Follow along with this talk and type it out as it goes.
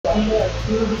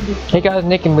Hey guys,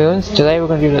 Nick and Moons. Today we're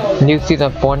going to do the new season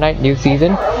of Fortnite, new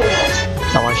season.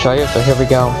 I want to show you, so here we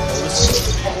go.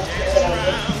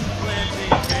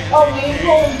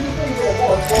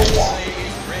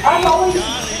 I'm always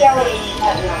selling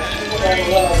at night.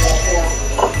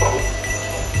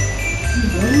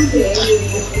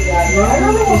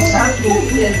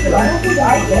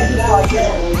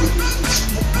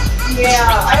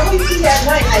 Yeah, I always see that at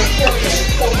night and I sell it.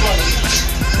 It's so funny.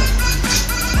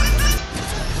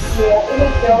 Yeah, it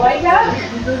is still like that?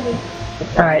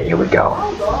 Alright, here we go.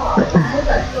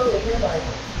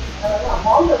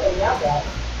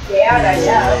 Yeah, I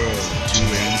know. To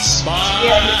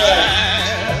inspire.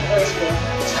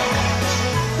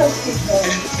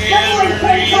 Anyway,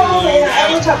 Ken told me I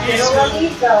was up dinner with me,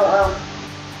 so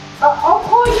I'll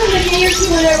call you in a day or two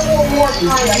whenever we're more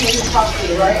time. I can talk to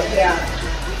you, right? Yeah.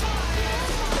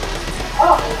 I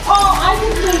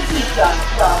just made pizza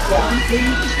stuff, yeah.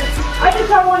 I just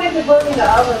wanted to burn in the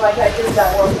oven like I did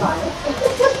that one time.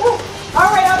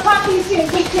 Alright, I'll talk to you soon.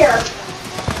 Take care.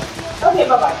 Okay,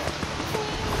 bye-bye.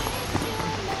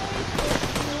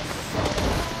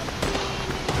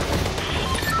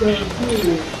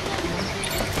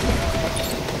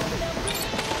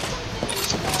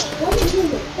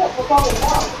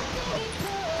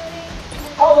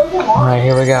 Alright,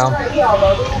 here we go.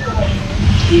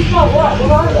 What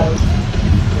are those?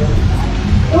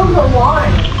 Those are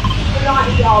wine. They're not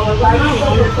yellow. I don't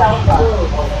know the cell phone.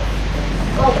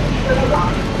 Oh, they're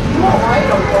not. No, I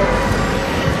don't know.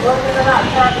 Well, they're not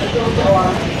chocolate. Those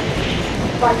are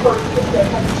my first pizza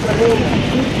comes from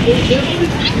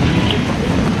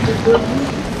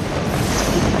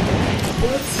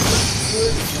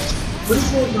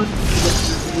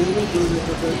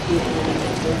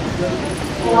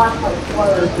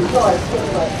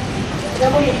then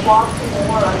when you walk through the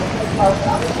one, it's like,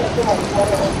 I'm just going to go like,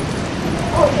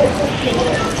 oh, it's 15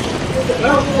 minutes. Is it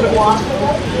going to walk through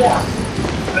it? Yeah.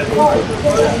 Oh, it's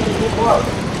 15 minutes.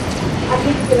 I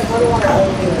need to get another one out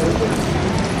here.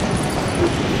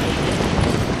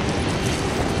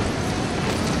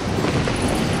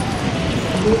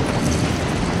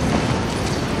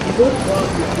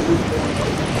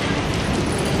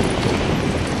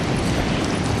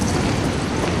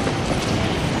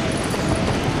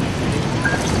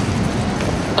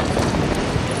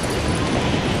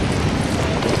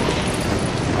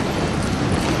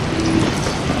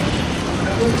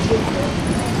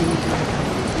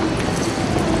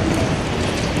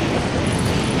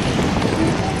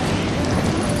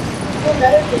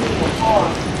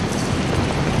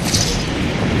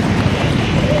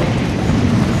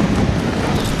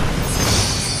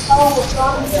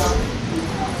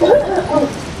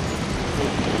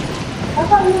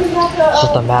 That's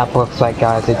what the map looks like,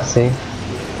 guys, you can see.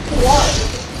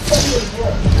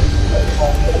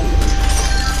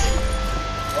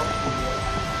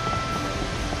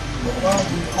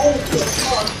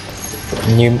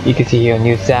 You can see here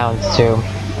new sounds too.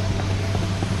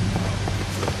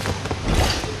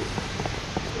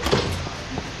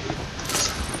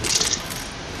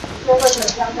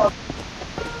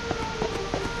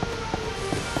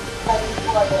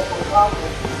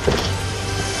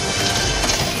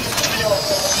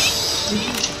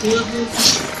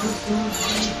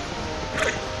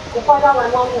 If I got my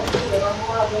mom to see it, I'm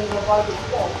not going to provide it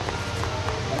stuff.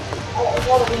 I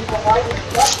want to be provided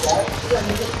stuff, right?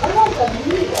 I want the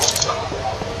media.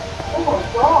 Oh my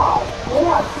god.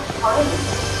 Yeah,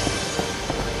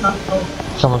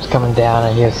 Someone's coming down,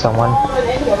 I hear someone.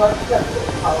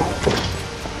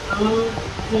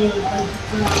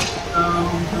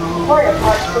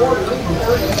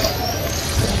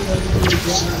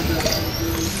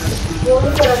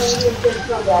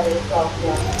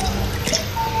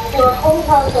 So a whole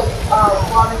house of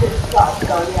wanted stuff,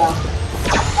 so yeah.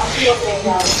 I'll see okay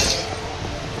now.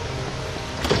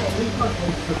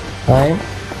 Right?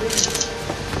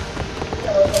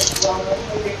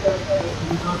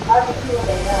 I can see what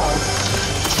they know.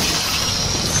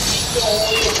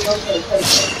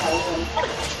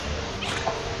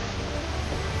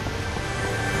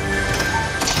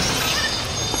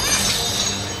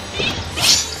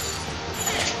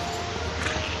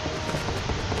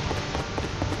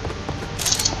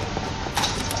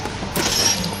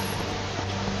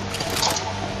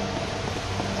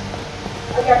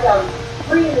 I got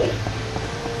 3 weeks.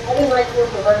 I didn't like this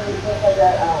for running because of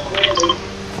that really.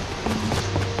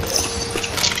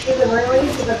 There's a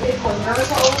release of a big one,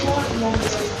 America one, and then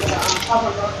there's the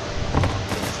cover one.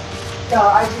 So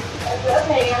I said,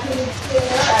 okay, Anthony, sit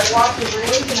there, I watched the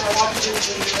release and I watched the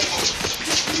video.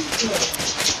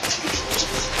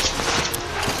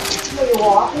 So you're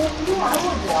walking? Yeah, I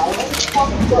don't know. What the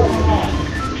fuck is going on?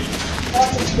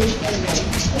 That's a big thing.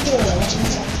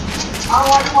 I don't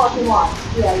want to talk too much.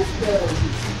 Yeah, you're scared.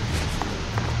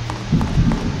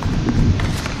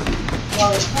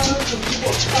 Well, it's kind of some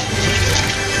people fucking.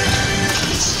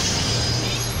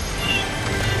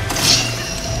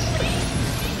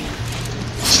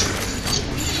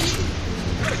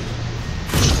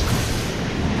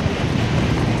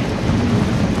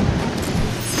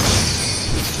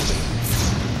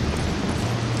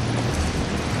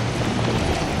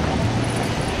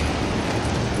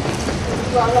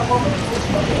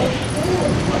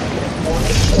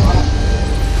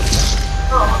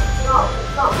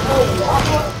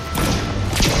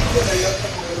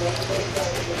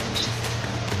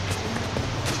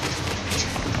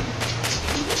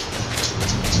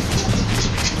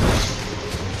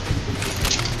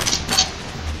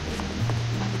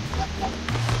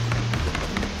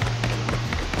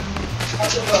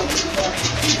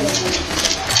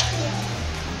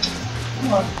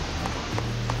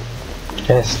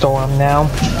 Okay, storm now.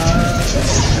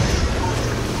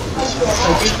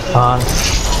 On.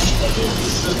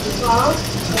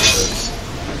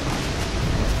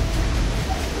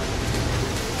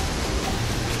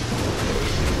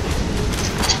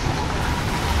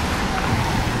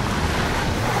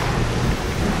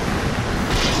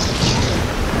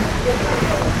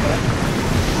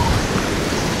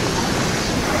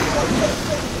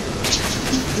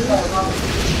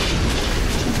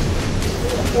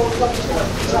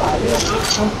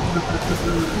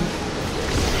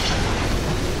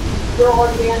 You're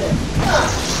organic.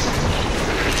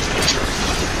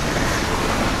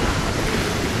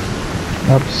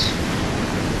 Oops.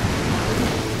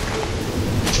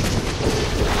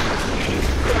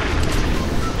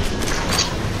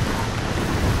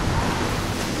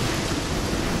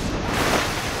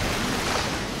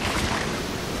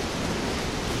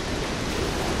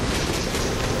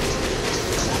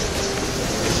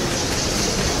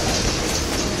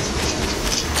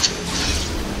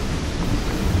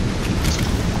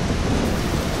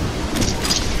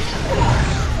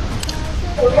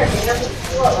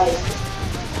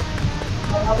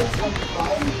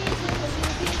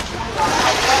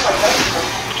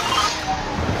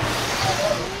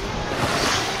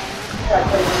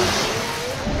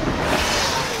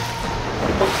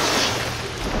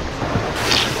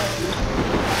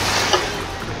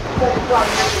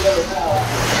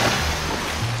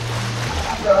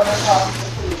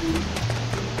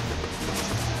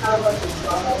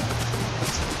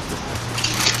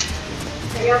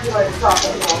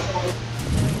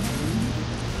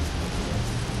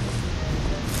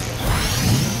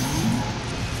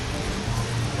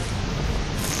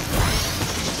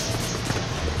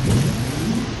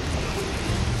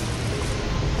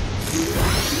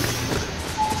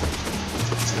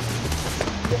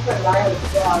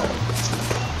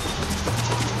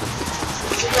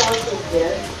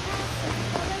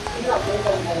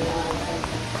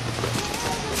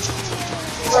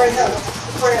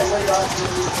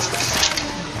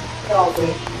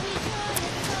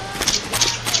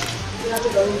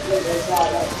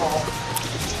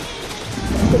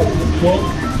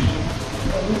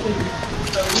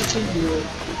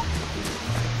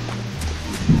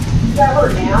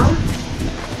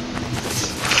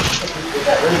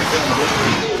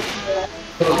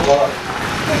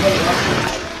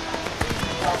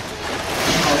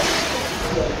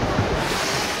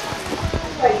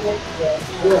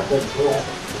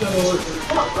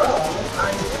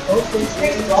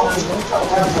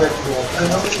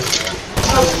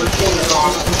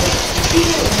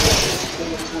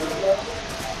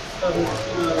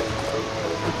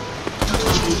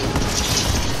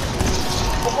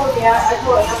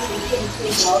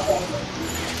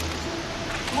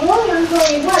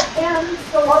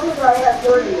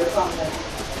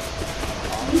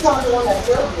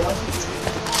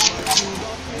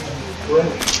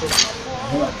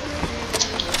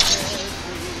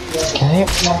 Okay.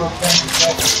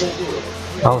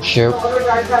 Oh shoot.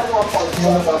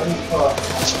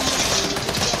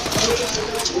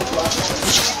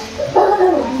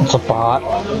 It's a bot.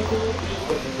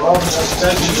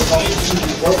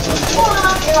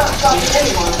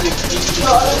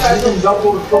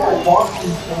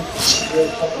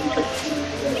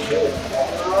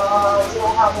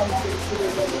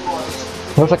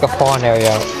 Looks like a pawn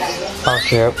area. Oh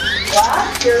shoot.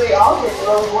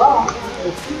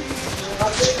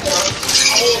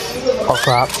 Oh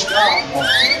crap.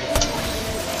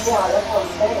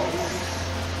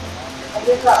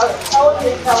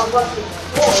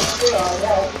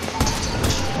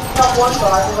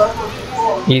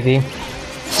 Easy.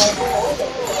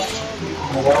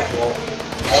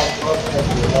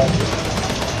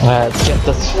 Let's get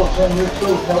this.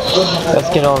 Let's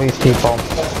get all these people.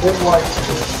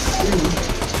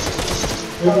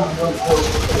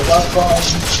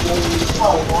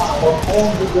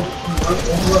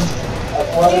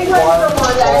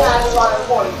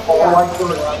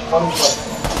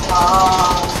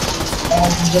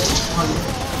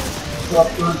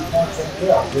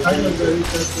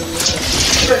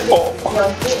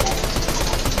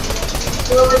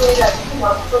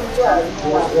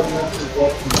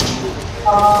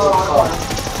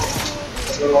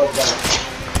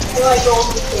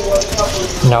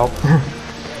 Nope.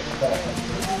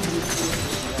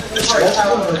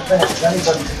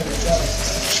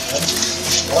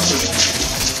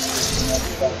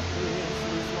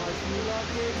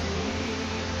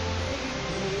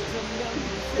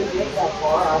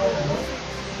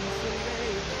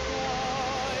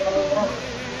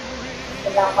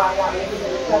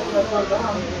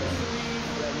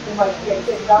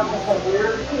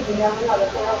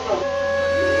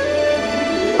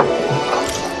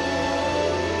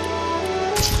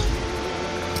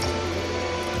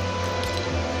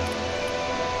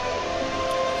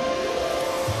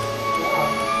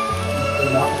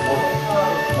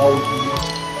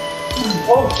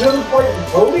 Oh, Jim's fighting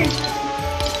Cody?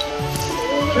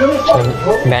 Jim's fighting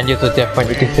Cody? Menus are different,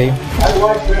 you can see. I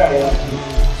like that.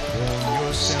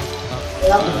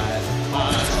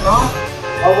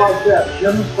 I like that.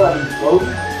 Jim's fighting Cody?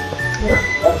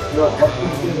 That's good.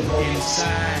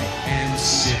 Inside and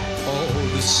sip all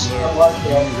the slurp I like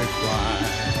you that.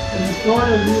 require.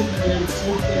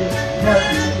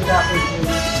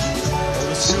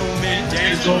 So many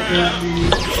days around.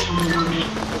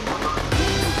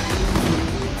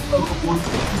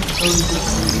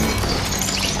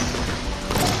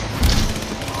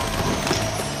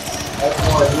 That's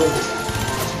why I live it.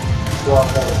 Go out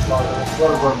there and start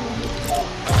it.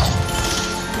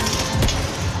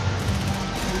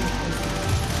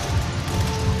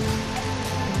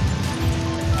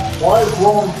 Why is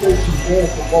Roman facing goal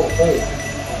for both days?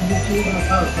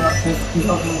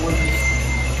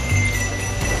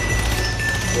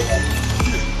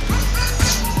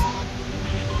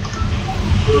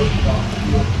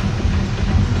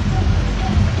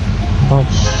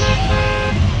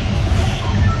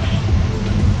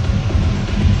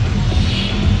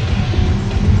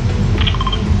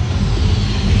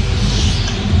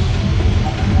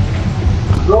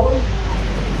 Really?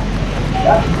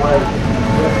 That's why.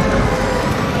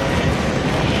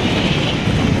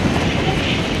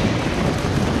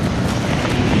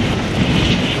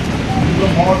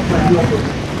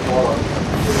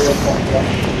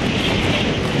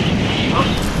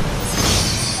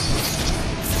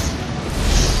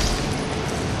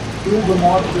 The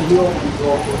monster heal was the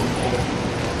monster heal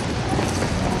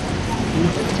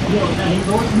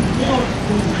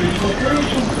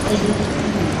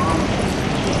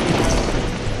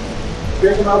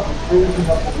big enough and crazy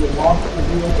enough to be a monster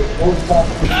heal, but those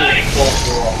monsters are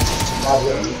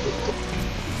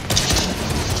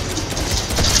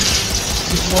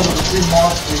He's one of the three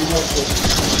monster heals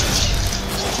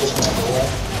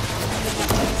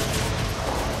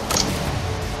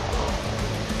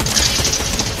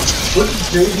Where did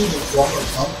Daisy the drummer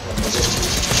come from?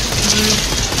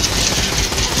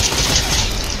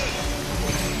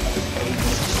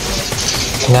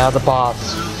 Now the boss.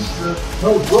 No,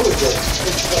 it's really good.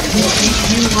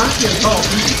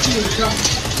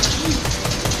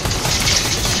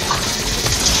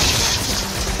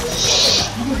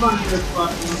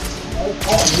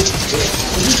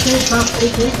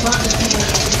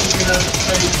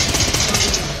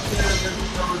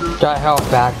 Got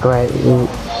health back, great.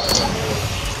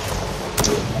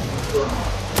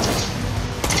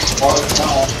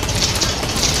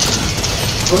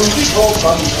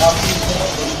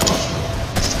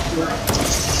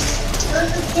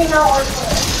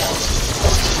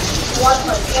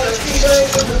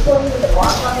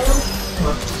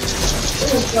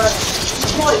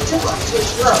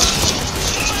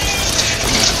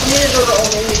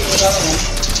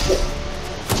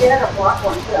 Yeah, a black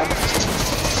one too.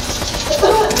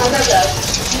 Another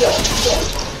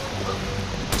deal.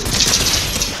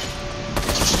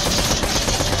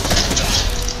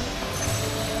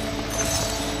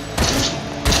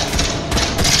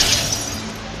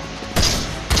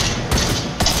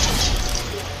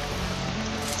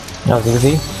 That was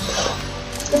easy.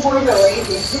 The boys are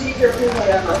lazy. You need your food,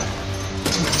 whatever.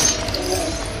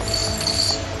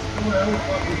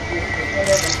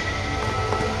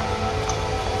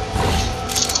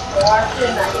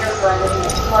 Watching that earbud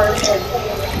and smart and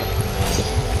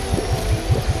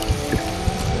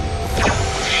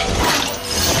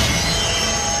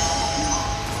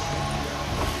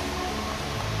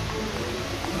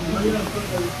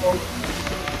You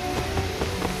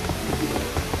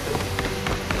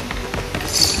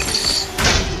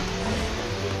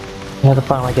have to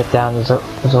finally get down. There's a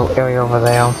little area over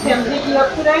there. Tim pick you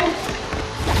up today?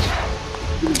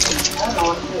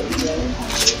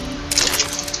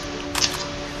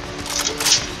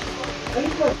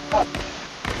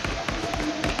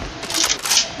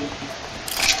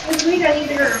 This week I need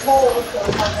to go to the hole, so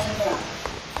I'm not gonna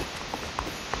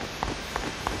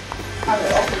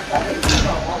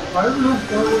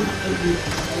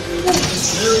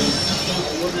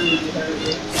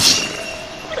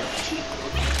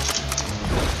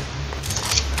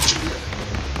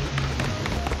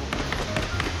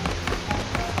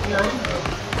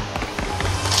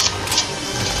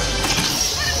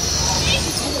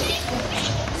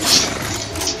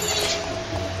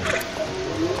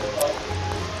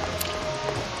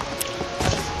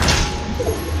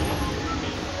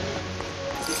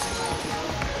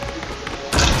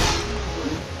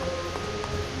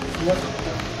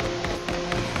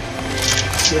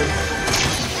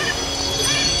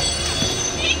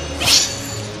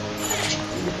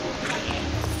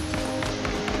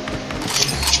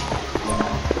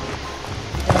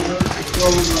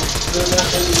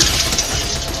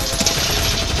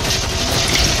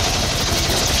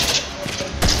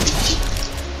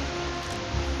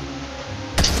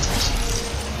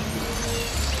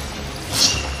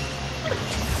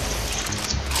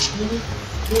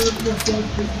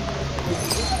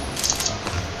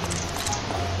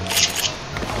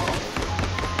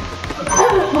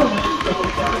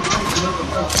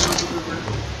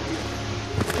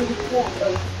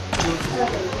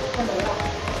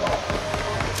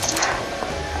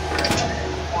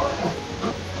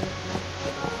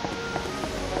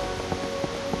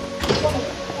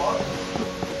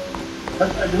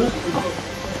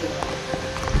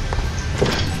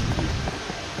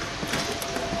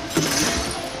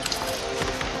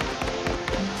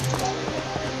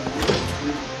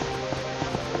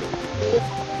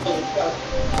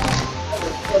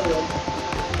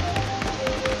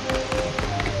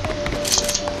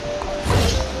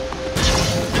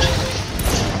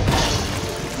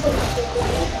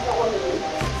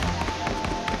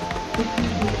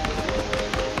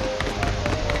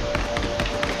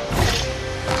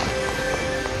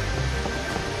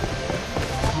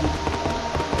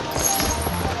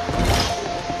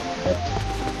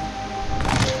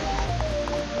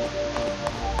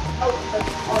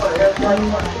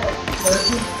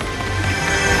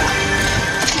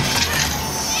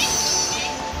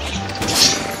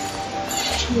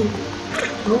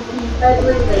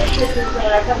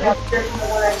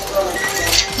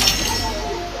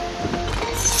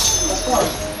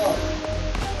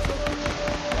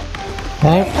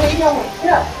Hey. Where you going?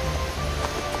 Get up.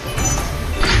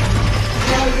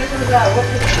 Now we get to the guy. What's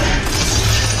this?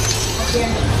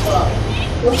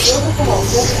 Okay, we'll come on.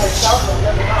 We'll get ourselves and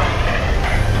never mind.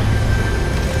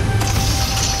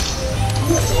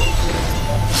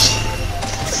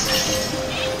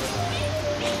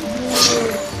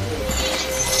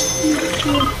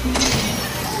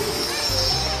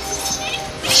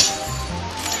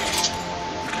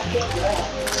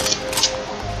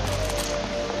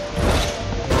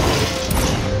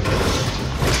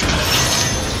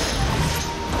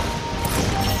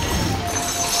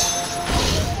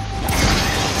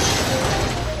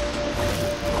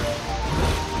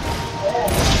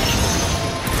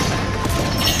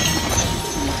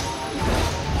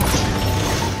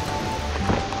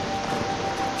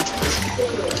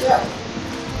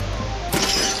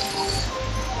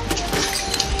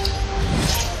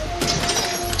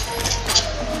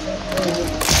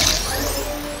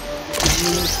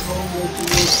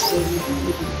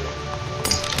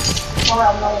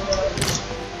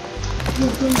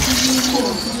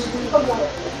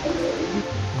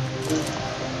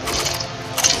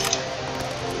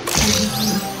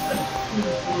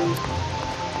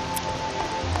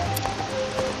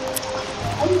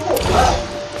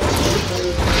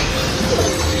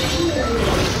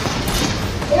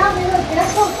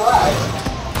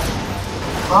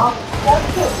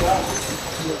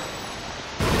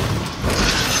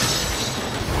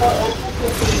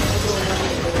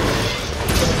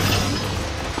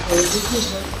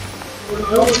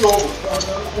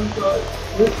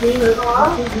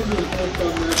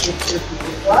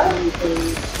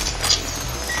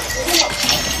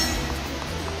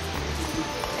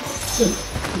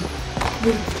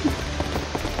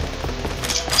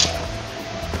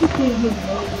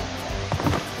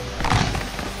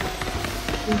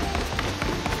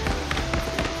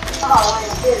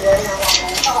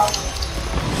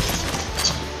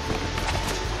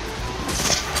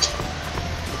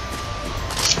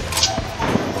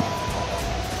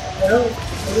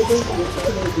 They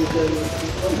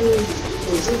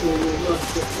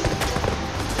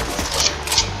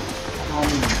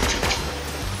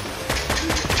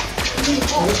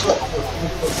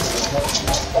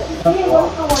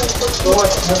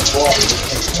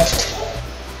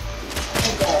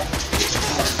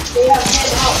have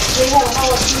jalapeno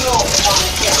on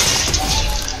it.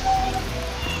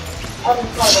 I'm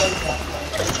sorry.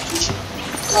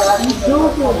 Well, I'm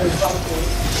doing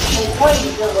something. And what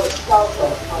you do with salsa?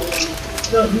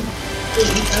 No, he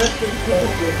actually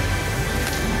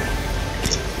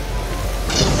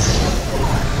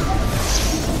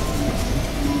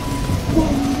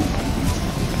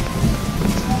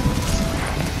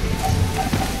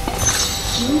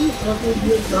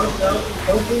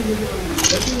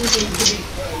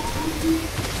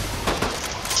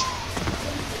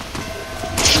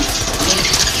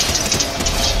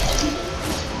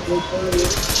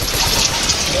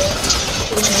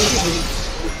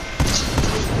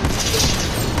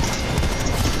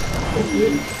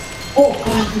oh,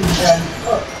 God, man.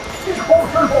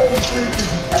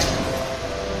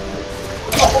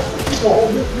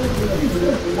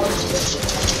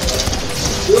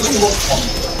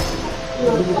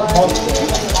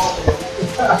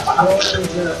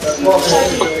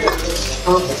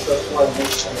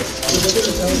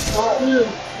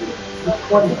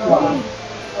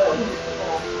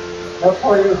 That's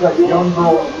why he was that young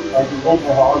girl, like he opened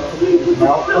the house with his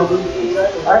mouth covered.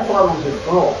 I thought it was a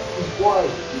girl. His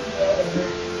wife.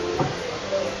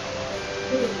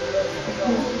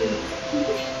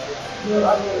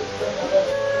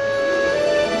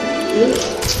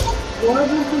 Why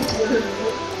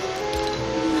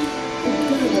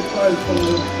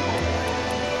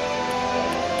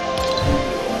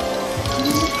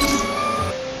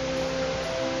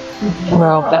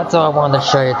Well, that's all I wanted to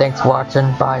show you. Thanks for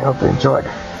watching. Bye. Hope you enjoyed.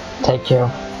 Take care.